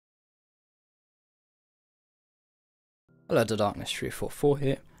Hello, the Darkness344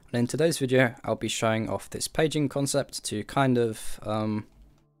 here, and in today's video I'll be showing off this paging concept to kind of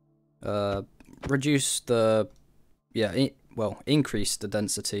reduce the, increase the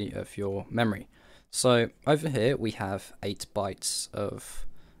density of your memory. So over here we have 8 bytes of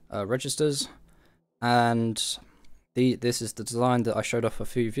registers, and this is the design that I showed off a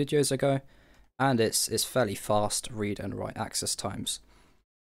few videos ago, and it's fairly fast read and write access times.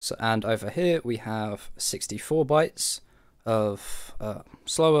 So, and over here we have 64 bytes of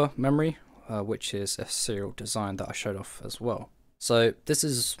slower memory, which is a serial design that I showed off as well. So this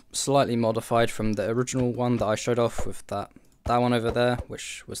is slightly modified from the original one that I showed off with that one over there,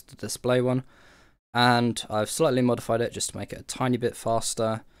 which was the display one, and I've slightly modified it just to make it a tiny bit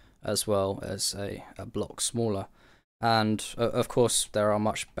faster, as well as a block smaller. And of course there are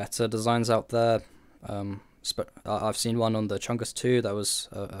much better designs out there. I've seen one on the Chungus 2 that was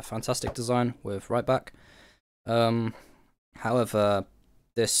a fantastic design with write back. However,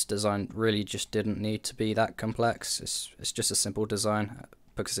 this design really just didn't need to be that complex. It's just a simple design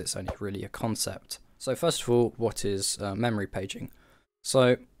because it's only really a concept. So first of all, what is memory paging?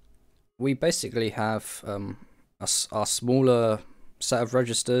 So we basically have our smaller set of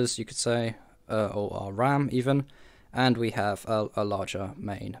registers, you could say, or our RAM even, and we have a larger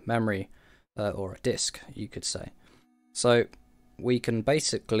main memory, or a disk, you could say. So we can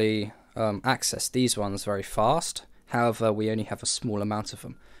basically access these ones very fast. However, we only have a small amount of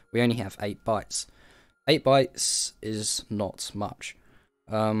them. We only have 8 bytes. 8 bytes is not much.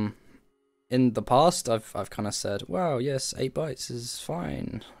 In the past, I've kind of said, wow, yes, 8 bytes is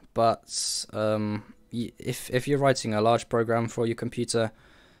fine. But if you're writing a large program for your computer,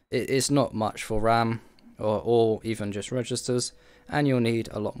 it's not much for RAM or even just registers, and you'll need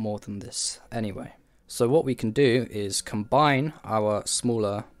a lot more than this anyway. So what we can do is combine our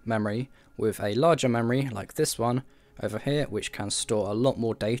smaller memory with a larger memory like this one over here, which can store a lot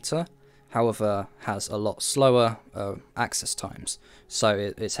more data, however has a lot slower access times. So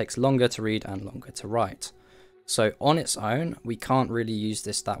it takes longer to read and longer to write. So on its own, we can't really use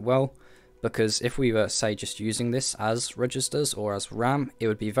this that well, because if we were, say, just using this as registers or as RAM, it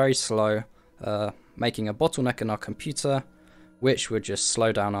would be very slow, making a bottleneck in our computer, which would just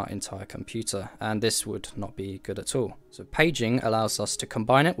slow down our entire computer, and this would not be good at all. So paging allows us to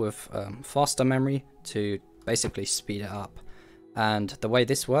combine it with faster memory to basically speed it up. And the way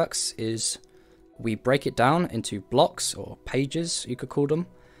this works is we break it down into blocks, or pages you could call them.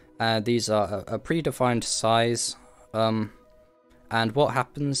 These are a predefined size, and what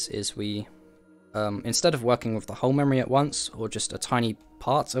happens is we, instead of working with the whole memory at once, or just a tiny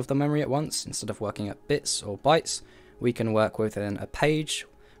part of the memory at once, instead of working at bits or bytes, we can work within a page,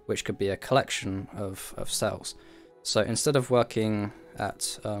 which could be a collection of cells. So instead of working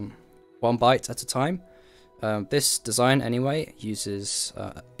at 1 byte at a time, this design anyway uses,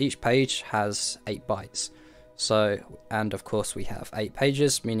 each page has 8 bytes. So, and of course we have 8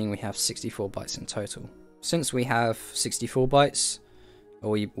 pages, meaning we have 64 bytes in total. Since we have 64 bytes,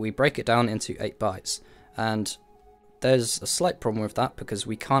 we break it down into 8 bytes, and there's a slight problem with that because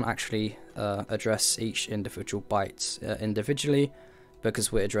we can't actually address each individual byte individually,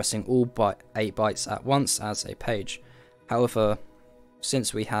 because we're addressing all 8 bytes at once as a page. However,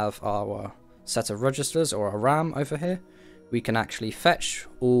 since we have our set of registers or a RAM over here, we can actually fetch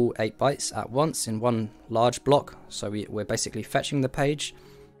all 8 bytes at once in one large block. So we're basically fetching the page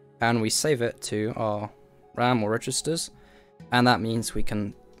and we save it to our RAM or registers, and that means we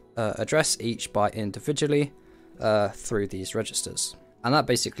can address each byte individually through these registers. And that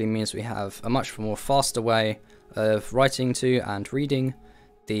basically means we have a much more faster way of writing to and reading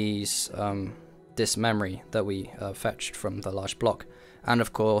these this memory that we fetched from the large block. And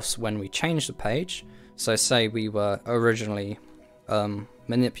of course, when we change the page, so say we were originally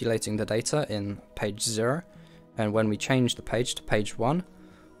manipulating the data in page 0, and when we change the page to page 1,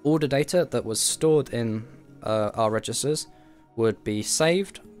 all the data that was stored in our registers would be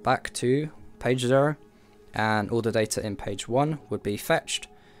saved back to page 0, and all the data in page 1 would be fetched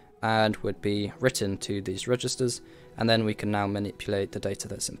and would be written to these registers, and then we can now manipulate the data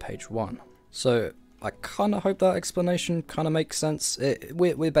that's in page 1. So I kind of hope that explanation kind of makes sense.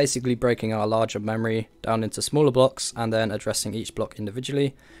 We're basically breaking our larger memory down into smaller blocks and then addressing each block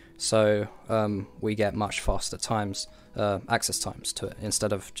individually, so we get much faster access times to it,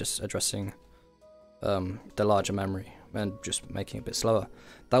 instead of just addressing the larger memory and just making it a bit slower.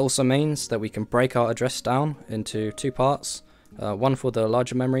 That also means that we can break our address down into 2 parts, one for the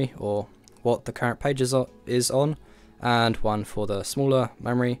larger memory, or what the current page is on, and one for the smaller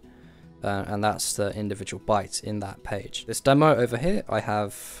memory, and that's the individual byte in that page. This demo over here, I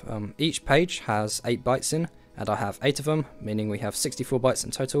have each page has 8 bytes in, and I have 8 of them, meaning we have 64 bytes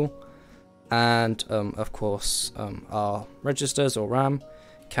in total. And of course our registers or RAM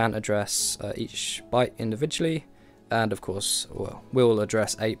can address each byte individually, and of course we'll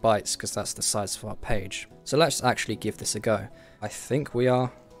address 8 bytes because that's the size of our page. So let's actually give this a go. I think we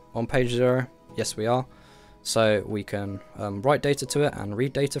are on page 0. Yes, we are. So we can write data to it and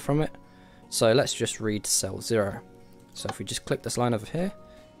read data from it. So let's just read cell 0. So if we just click this line over here,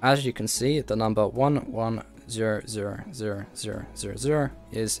 as you can see, the number 11000000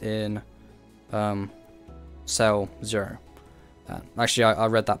 is in cell 0. Actually, I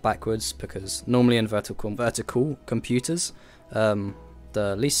read that backwards because normally in vertical computers,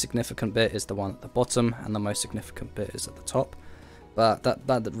 the least significant bit is the one at the bottom and the most significant bit is at the top. But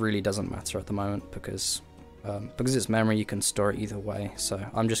that really doesn't matter at the moment because it's memory, you can store it either way. So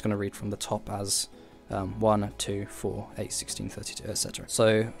I'm just going to read from the top as 1, 2, 4, 8, 16, 32, etc.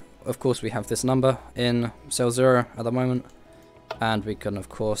 So of course we have this number in cell 0 at the moment, and we can of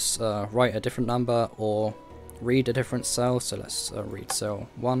course write a different number or read a different cell. So let's read cell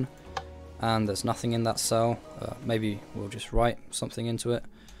 1, and there's nothing in that cell. Maybe we'll just write something into it.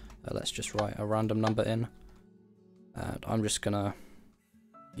 Let's just write a random number in, and I'm just gonna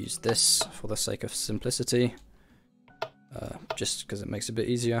use this for the sake of simplicity, just because it makes it a bit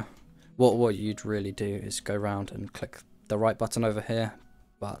easier. What you'd really do is go around and click the right button over here,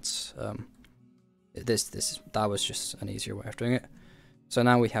 but that was just an easier way of doing it. So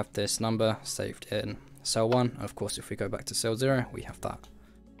now we have this number saved in cell 1. Of course, if we go back to cell 0, we have that.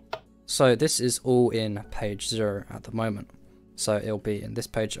 So this is all in page 0 at the moment. So it'll be in this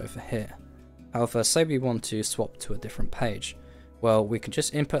page over here. However, say we want to swap to a different page. Well, we can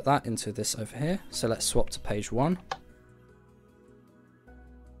just input that into this over here. So let's swap to page 1.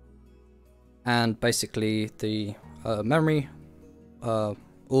 And basically the memory,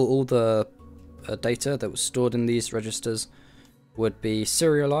 all the data that was stored in these registers would be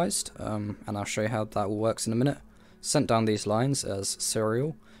serialized, and I'll show you how that all works in a minute. Sent down these lines as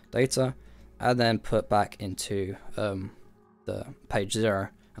serial data, and then put back into the page 0.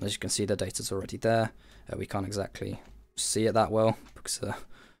 And as you can see, the data's already there. We can't exactly see it that well because of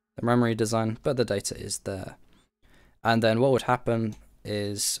the memory design, but the data is there. And then what would happen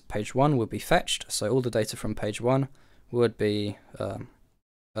is page 1 would be fetched, so all the data from page 1 would be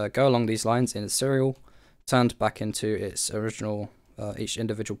go along these lines in a serial, turned back into its original each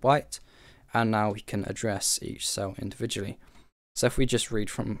individual byte, and now we can address each cell individually. So if we just read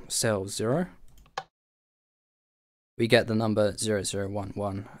from cell 0, we get the number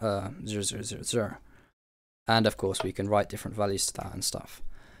 00110000, and of course we can write different values to that and stuff.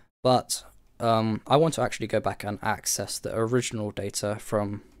 But I want to actually go back and access the original data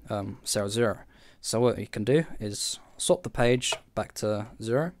from cell 0. So what you can do is swap the page back to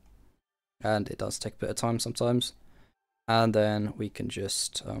 0, and it does take a bit of time sometimes, and then we can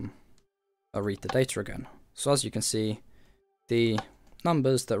just read the data again. So as you can see, the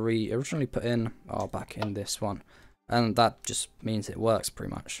numbers that we originally put in are back in this one, and that just means it works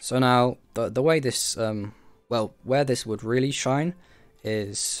pretty much. So now the way this where this would really shine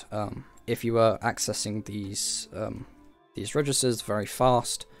is if you were accessing these registers very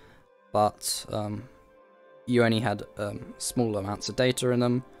fast, but you only had small amounts of data in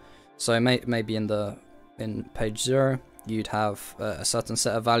them. So maybe in page 0 you'd have a certain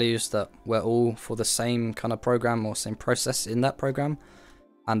set of values that were all for the same kind of program or same process in that program,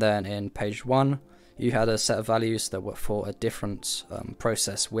 and then in page 1 you had a set of values that were for a different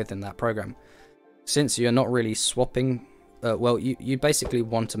process within that program. Since you're not really swapping, you basically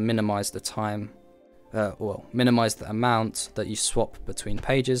want to minimize the time, minimize the amount that you swap between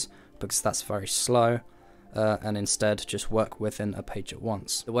pages, because that's very slow, and instead just work within a page at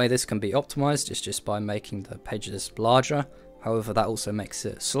once. The way this can be optimized is just by making the pages larger. However, that also makes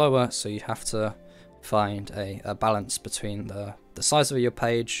it slower, so you have to find a balance between the size of your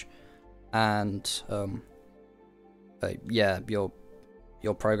page and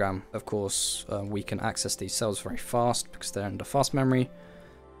your program. Of course, we can access these cells very fast because they're under fast memory,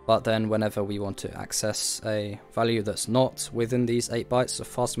 but then whenever we want to access a value that's not within these 8 bytes of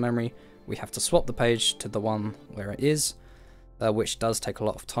fast memory, we have to swap the page to the one where it is, which does take a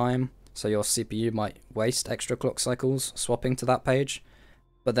lot of time. So your CPU might waste extra clock cycles swapping to that page,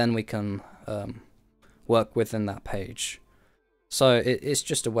 but then we can work within that page. So it's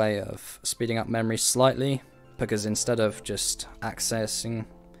just a way of speeding up memory slightly, because instead of just accessing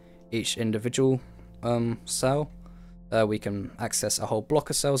each individual cell, we can access a whole block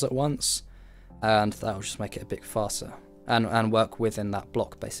of cells at once, and that'll just make it a bit faster and work within that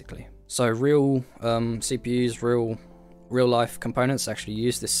block basically. So real CPUs, real life components actually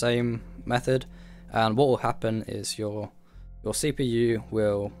use the same method. and what will happen is your CPU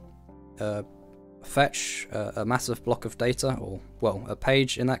will fetch a massive block of data, or well, a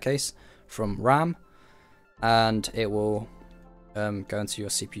page in that case, from RAM, and it will go into your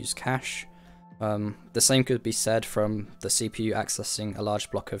CPU's cache. The same could be said from the CPU accessing a large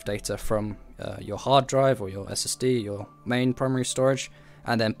block of data from your hard drive or your SSD, your main primary storage,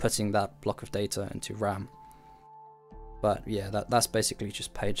 and then putting that block of data into RAM. But yeah, that's basically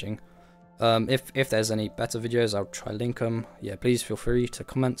just paging. If there's any better videos, I'll try link them. Yeah, please feel free to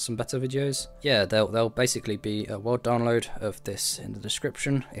comment some better videos. Yeah, there'll basically be a world download of this in the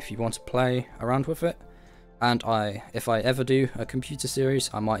description if you want to play around with it. And if I ever do a computer series,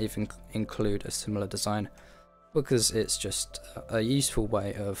 I might even include a similar design, because it's just a useful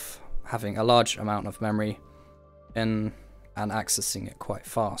way of having a large amount of memory in and accessing it quite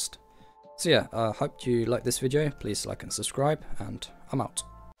fast. So yeah, I hope you like this video. Please like and subscribe, and I'm out.